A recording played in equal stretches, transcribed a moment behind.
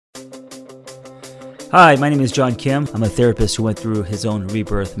Hi, my name is John Kim. I'm a therapist who went through his own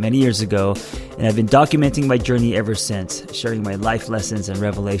rebirth many years ago, and I've been documenting my journey ever since, sharing my life lessons and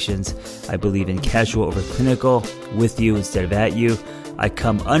revelations. I believe in casual over clinical, with you instead of at you. I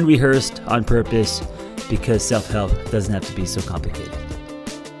come unrehearsed on purpose because self-help doesn't have to be so complicated.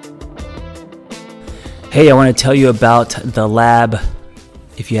 Hey, I want to tell you about The Lab.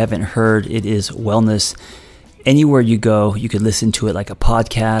 If you haven't heard, it is wellness. Anywhere you go, you could listen to it like a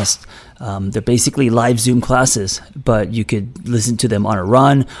podcast. They're basically live Zoom classes, but you could listen to them on a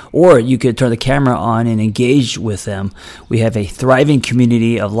run, or you could turn the camera on and engage with them. We have a thriving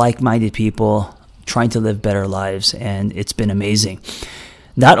community of like-minded people trying to live better lives, and it's been amazing.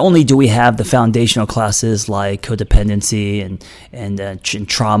 Not only do we have the foundational classes like codependency and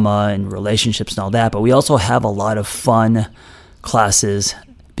trauma and relationships and all that, but we also have a lot of fun classes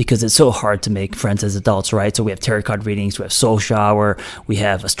because it's so hard to make friends as adults, right? So we have tarot card readings, we have soul shower, we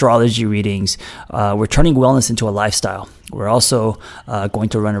have astrology readings. We're turning wellness into a lifestyle. We're also going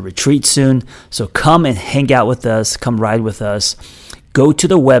to run a retreat soon. So come and hang out with us, come ride with us. Go to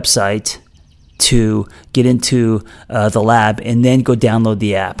the website to get into the lab and then go download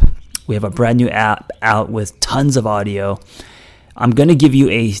the app. We have a brand new app out with tons of audio. I'm going to give you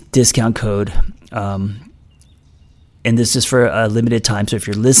a discount code. And this is for a limited time. So if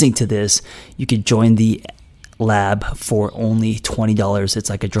you're listening to this, you could join the lab for only $20.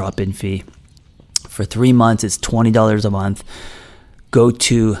 It's like a drop-in fee. For 3 months, it's $20 a month. Go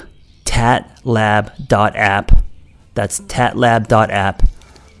to tatlab.app. That's tatlab.app.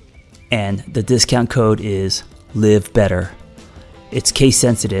 And the discount code is live better. It's case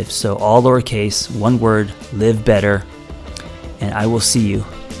sensitive, so all lowercase, one word, live better. And I will see you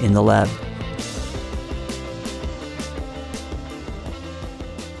in the lab.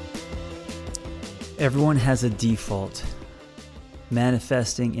 Everyone has a default,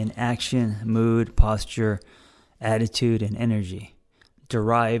 manifesting in action, mood, posture, attitude, and energy,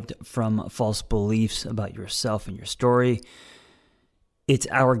 derived from false beliefs about yourself and your story. It's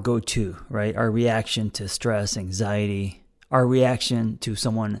our go-to, right? Our reaction to stress, anxiety, our reaction to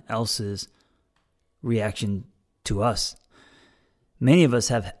someone else's reaction to us. Many of us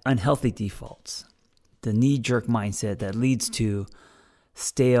have unhealthy defaults, the knee-jerk mindset that leads to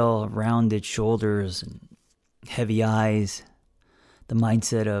stale, rounded shoulders and heavy eyes, the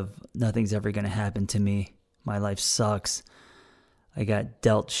mindset of nothing's ever going to happen to me, my life sucks, I got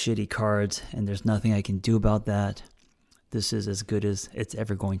dealt shitty cards and there's nothing I can do about that, this is as good as it's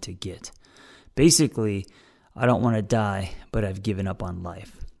ever going to get. Basically, I don't want to die, but I've given up on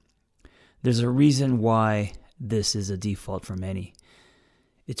life. There's a reason why this is a default for many.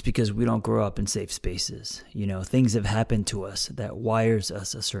 It's because we don't grow up in safe spaces. You know, things have happened to us that wires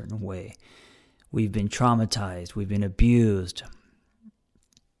us a certain way. We've been traumatized. We've been abused.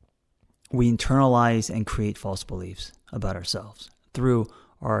 We internalize and create false beliefs about ourselves through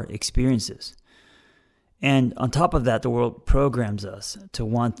our experiences. And on top of that, the world programs us to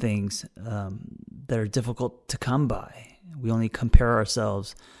want things that are difficult to come by. We only compare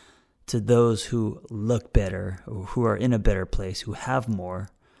ourselves to those who look better, or who are in a better place, who have more.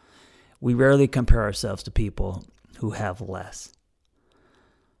 We rarely compare ourselves to people who have less.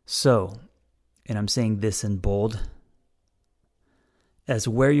 So, and I'm saying this in bold, as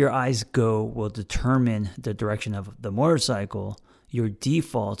where your eyes go will determine the direction of the motorcycle, your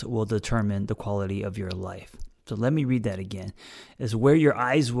default will determine the quality of your life. So let me read that again. As where your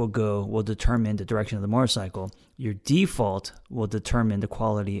eyes will go will determine the direction of the motorcycle, your default will determine the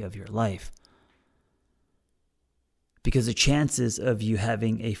quality of your life. Because the chances of you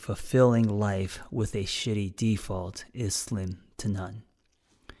having a fulfilling life with a shitty default is slim to none.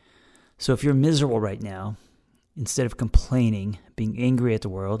 So if you're miserable right now, instead of complaining, being angry at the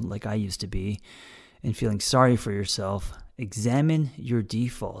world like I used to be, and feeling sorry for yourself, examine your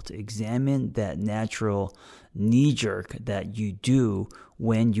default. Examine that natural knee-jerk that you do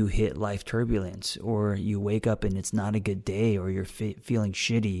when you hit life turbulence, or you wake up and it's not a good day, or you're feeling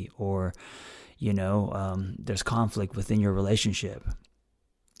shitty, or there's conflict within your relationship.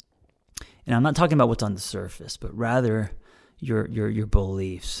 And I'm not talking about what's on the surface, but rather your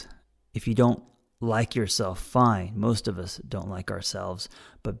beliefs. If you don't like yourself, fine. Most of us don't like ourselves,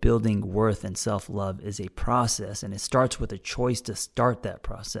 but building worth and self-love is a process, and it starts with a choice to start that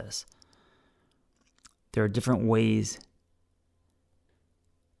process. There are different ways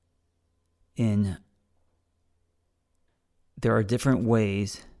and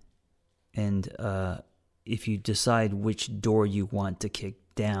if you decide which door you want to kick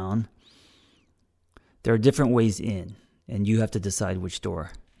down, there are different ways in, and you have to decide which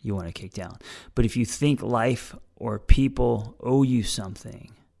door you want to kick down. But if you think life or people owe you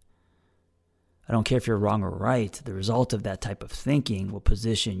something, I don't care if you're wrong or right. The result of that type of thinking will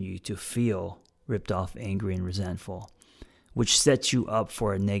position you to feel ripped off, angry, and resentful, which sets you up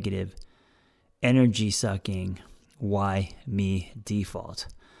for a negative, energy-sucking, why me default.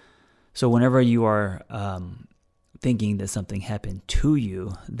 So whenever you are thinking that something happened to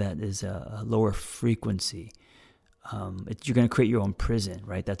you that is a lower frequency, you're going to create your own prison,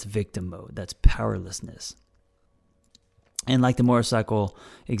 right? That's victim mode. That's powerlessness. And like the motorcycle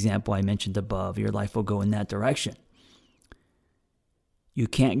example I mentioned above, your life will go in that direction. You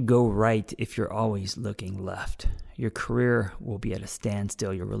can't go right if you're always looking left. Your career will be at a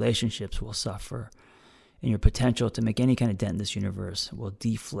standstill. Your relationships will suffer. And your potential to make any kind of dent in this universe will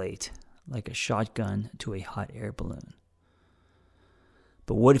deflate like a shotgun to a hot air balloon.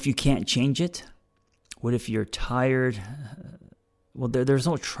 But what if you can't change it? What if you're tired? Well, there's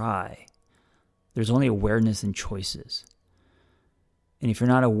no try. There's only awareness and choices. And if you're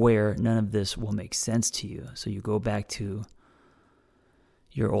not aware, none of this will make sense to you. So you go back to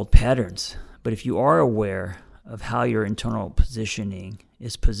your old patterns. But if you are aware of how your internal positioning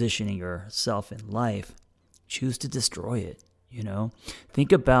is positioning yourself in life, choose to destroy it,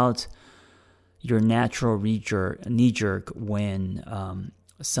 Think about your natural knee-jerk when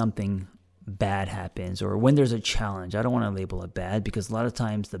something bad happens or when there's a challenge. I don't want to label it bad because a lot of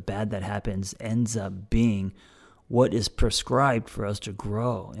times the bad that happens ends up being what is prescribed for us to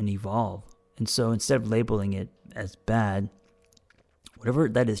grow and evolve. And so instead of labeling it as bad, whatever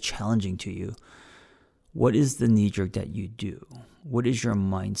that is challenging to you, what is the knee-jerk that you do? What is your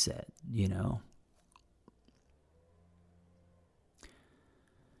mindset,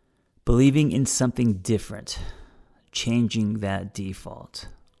 Believing in something different, changing that default,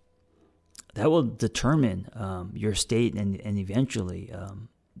 that will determine your state and eventually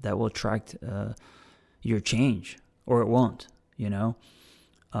that will attract your change, or it won't,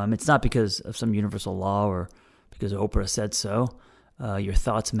 It's not because of some universal law or because Oprah said so. Your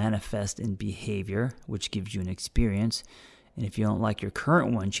thoughts manifest in behavior, which gives you an experience. And if you don't like your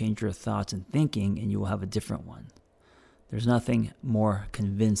current one, change your thoughts and thinking, and you will have a different one. There's nothing more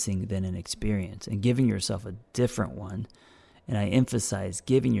convincing than an experience. And giving yourself a different one, and I emphasize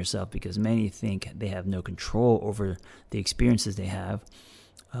giving yourself because many think they have no control over the experiences they have.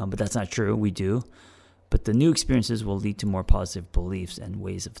 But that's not true. We do. But the new experiences will lead to more positive beliefs and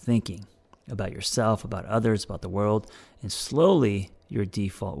ways of thinking about yourself, about others, about the world, and slowly your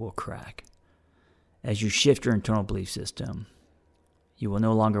default will crack. As you shift your internal belief system, you will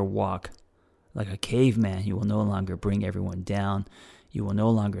no longer walk like a caveman. You will no longer bring everyone down. You will no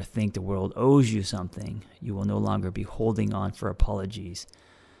longer think the world owes you something. You will no longer be holding on for apologies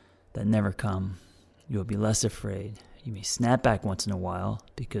that never come. You will be less afraid. You may snap back once in a while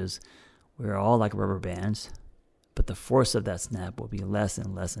because we're all like rubber bands, but the force of that snap will be less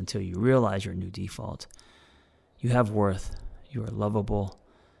and less until you realize your new default. You have worth, you are lovable,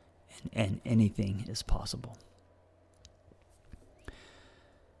 and anything is possible.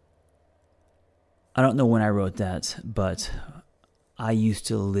 I don't know when I wrote that, but I used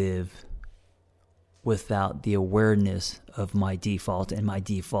to live without the awareness of my default, and my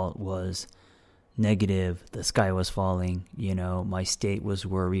default was negative. The sky was falling, my state was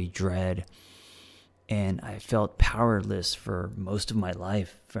worry, dread, and I felt powerless for most of my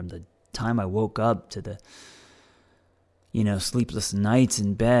life, from the time I woke up to the sleepless nights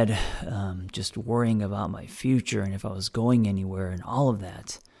in bed, just worrying about my future and if I was going anywhere and all of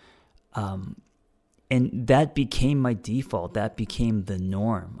that. And that became my default. That became the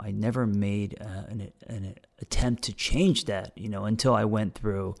norm. I never made an attempt to change that, until I went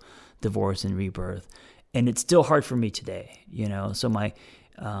through divorce and rebirth. And it's still hard for me today, So my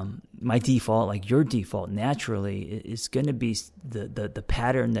default, like your default, naturally is going to be the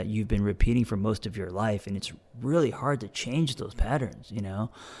pattern that you've been repeating for most of your life, and it's really hard to change those patterns,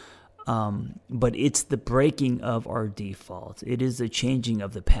 But it's the breaking of our default. It is the changing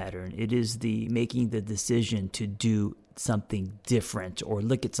of the pattern. It is the making the decision to do something different, or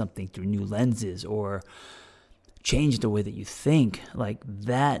look at something through new lenses, or change the way that you think. Like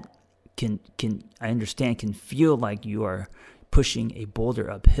that can I understand can feel like you are pushing a boulder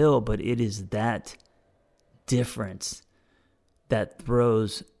uphill, but it is that difference that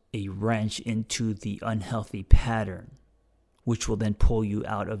throws a wrench into the unhealthy pattern, which will then pull you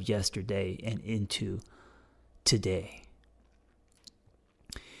out of yesterday and into today.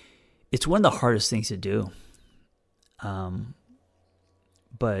 It's one of the hardest things to do.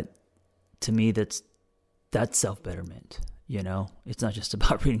 But to me, that's self-betterment, It's not just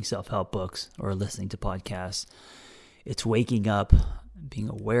about reading self-help books or listening to podcasts. It's waking up, being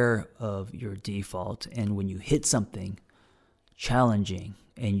aware of your default, and when you hit something, challenging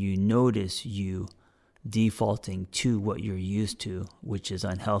and you notice you defaulting to what you're used to, which is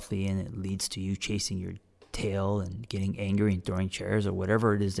unhealthy, and it leads to you chasing your tail and getting angry and throwing chairs or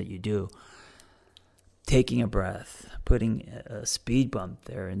whatever it is that you do, taking a breath, putting a speed bump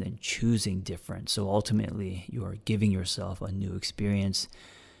there, and then choosing different. So ultimately, you are giving yourself a new experience,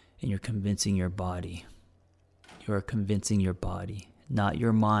 and you're convincing your body. You are convincing your body, not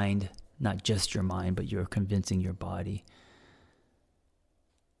your mind, not just your mind, but you're convincing your body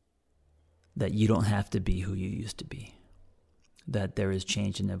that you don't have to be who you used to be, that there is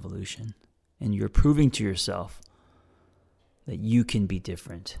change and evolution. And you're proving to yourself that you can be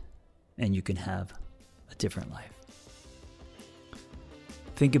different and you can have a different life.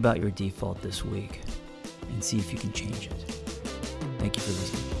 Think about your default this week and see if you can change it. Thank you for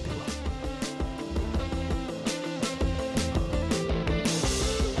listening. Be well.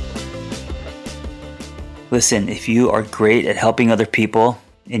 Listen, if you are great at helping other people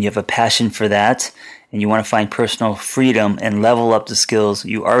and you have a passion for that and you want to find personal freedom and level up the skills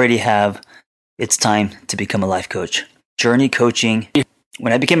you already have, it's time to become a life coach. Journey Coaching.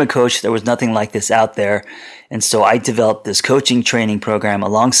 When I became a coach, there was nothing like this out there. And so I developed this coaching training program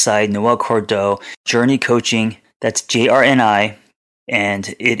alongside Noel Cordeaux. Journey Coaching, that's JRNI.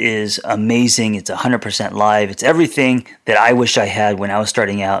 And it is amazing. It's 100% live. It's everything that I wish I had when I was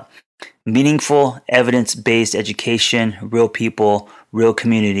starting out. Meaningful, evidence-based education, real people, real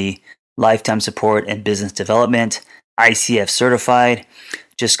community, lifetime support, and business development. ICF certified.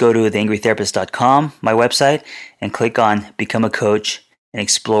 Just go to theangrytherapist.com, my website, and click on Become a Coach and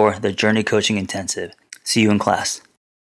explore the Journey Coaching Intensive. See you in class.